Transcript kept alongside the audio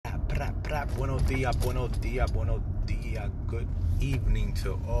Buenos dias, buenos dias, buenos dias. Good evening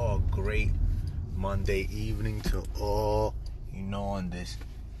to all. Great Monday evening to all. You know, on this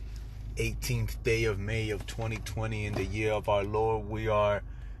 18th day of May of 2020 in the year of our Lord, we are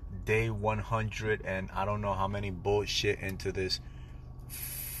day 100 and I don't know how many bullshit into this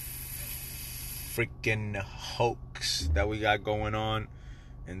freaking hoax that we got going on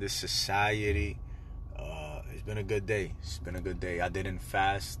in this society. It's been a good day. It's been a good day. I didn't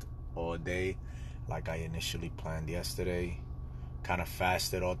fast all day like I initially planned yesterday. Kind of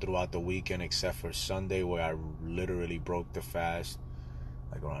fasted all throughout the weekend except for Sunday, where I literally broke the fast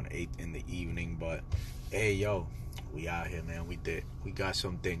like around 8 in the evening. But hey, yo, we out here, man. We got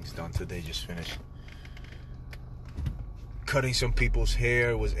some things done today. Just finished cutting some people's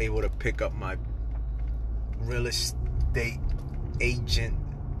hair. Was able to pick up my real estate agent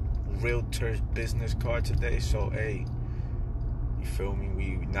realtor's business card today. So hey, you feel me?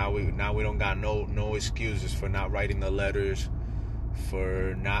 We don't got no excuses for not writing the letters,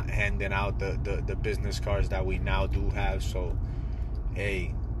 for not handing out the business cards that we now do have. So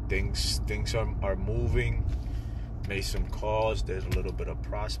hey, things are moving. Made some calls. There's a little bit of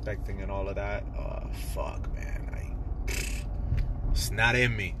prospecting and all of that. Fuck, man. It's not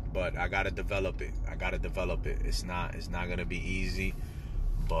in me, but I gotta develop it. It's not gonna be easy.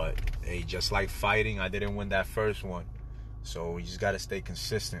 But hey, just like fighting, I didn't win that first one. So we just gotta stay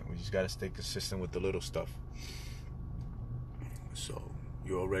consistent. We just gotta stay consistent with the little stuff. So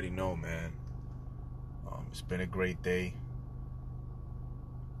you already know, man. It's been a great day.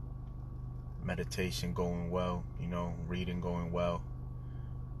 Meditation going well, reading going well.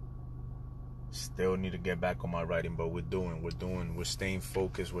 Still need to get back on my writing, but we're staying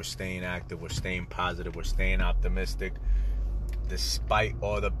focused, we're staying active, we're staying positive, we're staying optimistic. Despite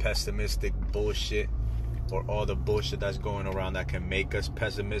all the pessimistic bullshit or all the bullshit that's going around that can make us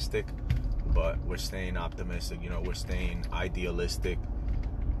pessimistic, but we're staying optimistic, we're staying idealistic,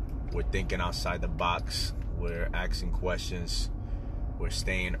 we're thinking outside the box, we're asking questions, we're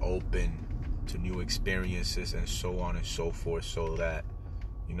staying open to new experiences and so on and so forth, so that,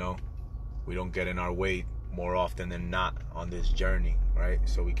 we don't get in our way more often than not on this journey, right?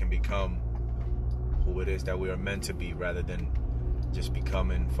 So we can become who it is that we are meant to be, rather than just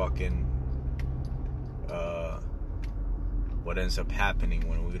becoming fucking what ends up happening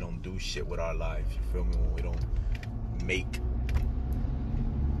when we don't do shit with our lives. You feel me? When we don't make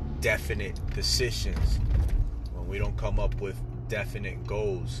definite decisions, when we don't come up with definite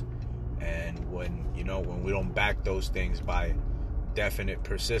goals, and when we don't back those things by definite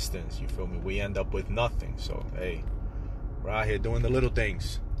persistence, you feel me? We end up with nothing. So hey, we're out here doing the little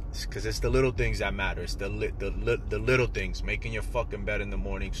things. Because it's the little things that matter. It's the little things. Making your fucking bed in the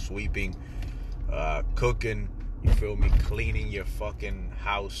morning, sweeping, cooking, you feel me? Cleaning your fucking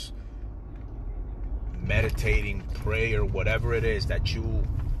house, meditating, prayer, whatever it is that you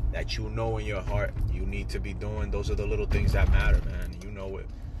know in your heart you need to be doing. Those are the little things that matter, man. You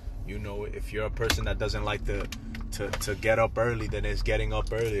know it. If you're a person that doesn't like to get up early, then it's getting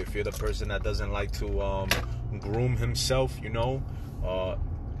up early. If you're the person that doesn't like to groom himself,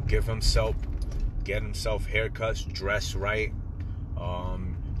 get himself haircuts, dress right.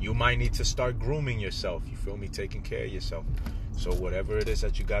 You might need to start grooming yourself. You feel me? Taking care of yourself. So whatever it is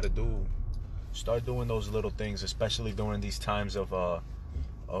that you got to do, start doing those little things, especially during these times of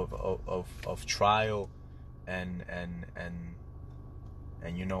trial and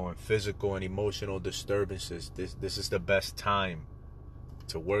physical and emotional disturbances. This is the best time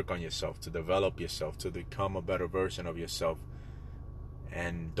to work on yourself, to develop yourself, to become a better version of yourself.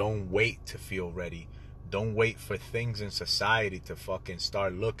 And don't wait to feel ready. Don't wait for things in society to fucking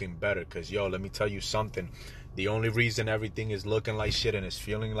start looking better. Because, let me tell you something. The only reason everything is looking like shit and is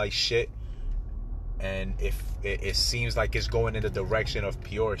feeling like shit, and if it seems like it's going in the direction of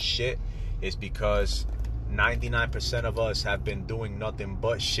pure shit, is because 99% of us have been doing nothing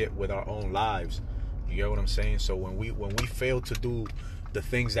but shit with our own lives. You get what I'm saying? So when we fail to do the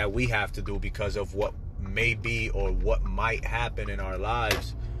things that we have to do because of what may be or what might happen in our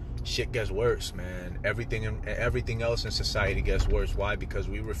lives, shit gets worse, man. Everything else in society gets worse. Why? Because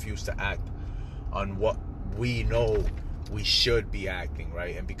we refuse to act on what we know we should be acting,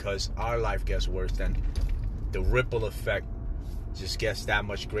 right? And because our life gets worse, then the ripple effect just gets that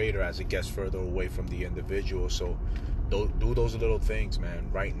much greater as it gets further away from the individual. So do those little things, man.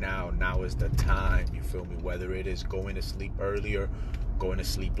 Right now is the time, you feel me? Whether it is going to sleep earlier, going to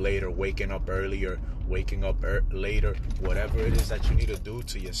sleep later, waking up earlier, waking up later, whatever it is that you need to do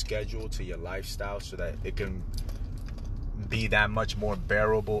to your schedule, to your lifestyle, so that it can be that much more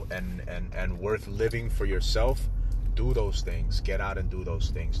bearable and worth living for yourself. do those things. Get out and do those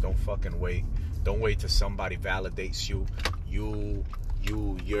things. Don't fucking wait. Don't wait till somebody validates you.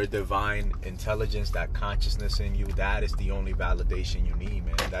 Your divine intelligence, that consciousness in you, that is the only validation you need,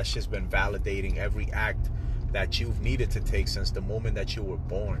 man. That shit's been validating every act that you've needed to take since the moment that you were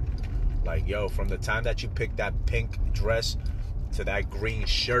born. Like, yo, from the time that you picked that pink dress to that green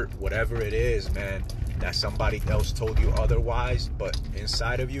shirt, whatever it is, man, that somebody else told you otherwise, but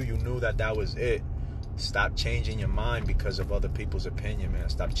inside of you, you knew that that was it. Stop changing your mind because of other people's opinion, man.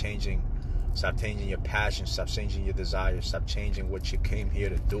 Stop changing your passion. Stop changing your desires. Stop changing what you came here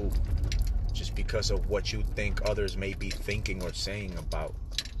to do just because of what you think others may be thinking or saying about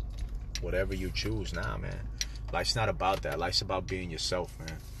whatever you choose. Nah, man. Life's not about that. Life's about being yourself,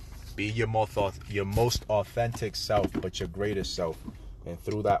 man. Be your most authentic self, but your greatest self. And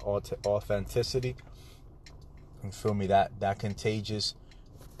through that authenticity, you feel me, that contagious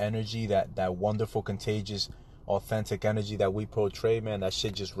energy, that wonderful, contagious, authentic energy that we portray, man, that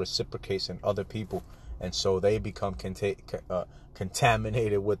shit just reciprocates in other people. And so they become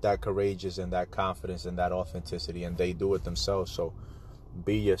contaminated with that courageous and that confidence and that authenticity, and they do it themselves. So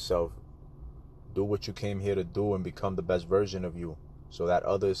be yourself. Do what you came here to do and become the best version of you so that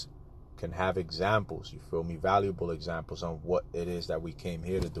others can have examples, you feel me, valuable examples on what it is that we came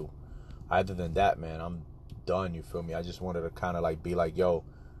here to do. Other than that, man, I'm done, you feel me. I just wanted to kind of like be like, yo,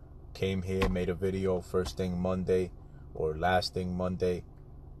 came here, made a video first thing Monday or last thing Monday,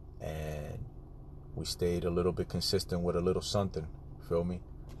 and we stayed a little bit consistent with a little something, feel me.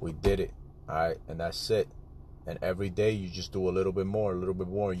 We did it, all right, and that's it. And every day you just do a little bit more,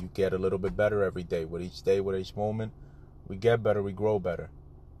 you get a little bit better every day. With each day, with each moment, we get better, we grow better.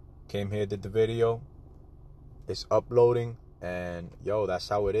 Came here, did the video, it's uploading, and yo, that's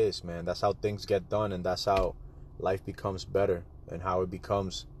how it is, man. That's how things get done, and that's how life becomes better, and how it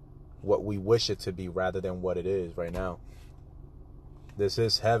becomes what we wish it to be rather than what it is right now. This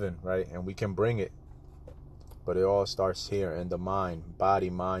is heaven, right? And we can bring it, but it all starts here in the mind, body,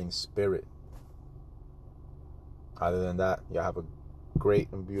 mind, spirit. Other than that, y'all have a great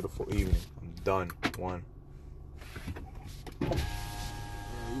and beautiful evening. I'm done. One. You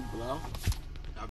blow.